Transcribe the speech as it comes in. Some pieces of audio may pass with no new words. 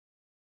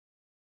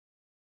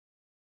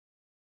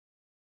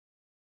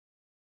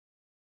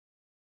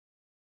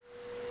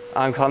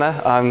I'm Connor.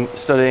 I'm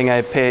studying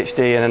a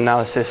PhD in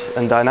Analysis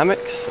and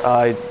Dynamics.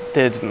 I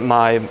did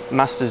my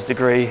master's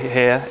degree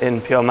here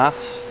in Pure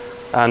Maths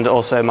and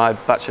also my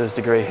bachelor's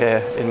degree here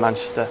in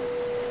Manchester.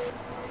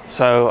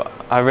 So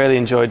I really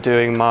enjoyed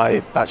doing my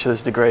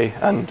bachelor's degree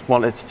and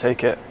wanted to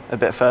take it a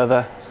bit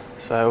further.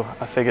 So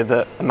I figured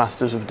that a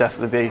master's would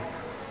definitely be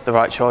the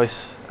right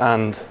choice,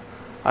 and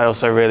I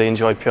also really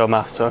enjoyed Pure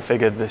Maths, so I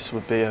figured this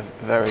would be a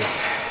very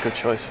good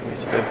choice for me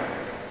to do.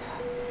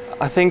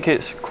 I think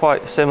it's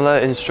quite similar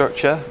in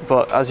structure,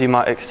 but as you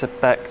might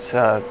expect,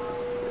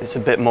 it's a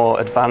bit more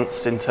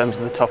advanced in terms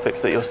of the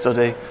topics that you'll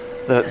study.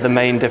 The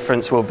main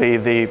difference will be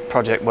the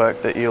project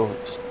work that you'll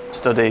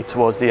study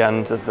towards the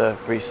end of the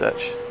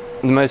research.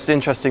 The most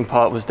interesting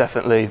part was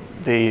definitely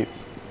the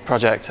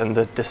project and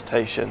the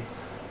dissertation,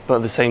 but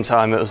at the same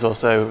time it was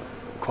also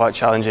quite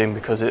challenging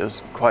because it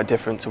was quite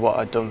different to what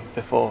I'd done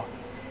before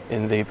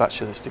in the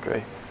bachelor's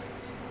degree.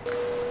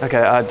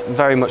 Okay, I'd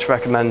very much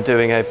recommend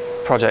doing a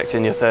project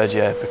in your third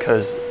year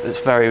because it's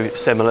very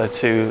similar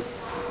to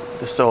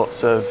the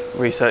sorts of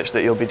research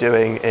that you'll be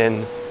doing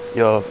in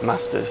your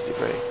master's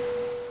degree.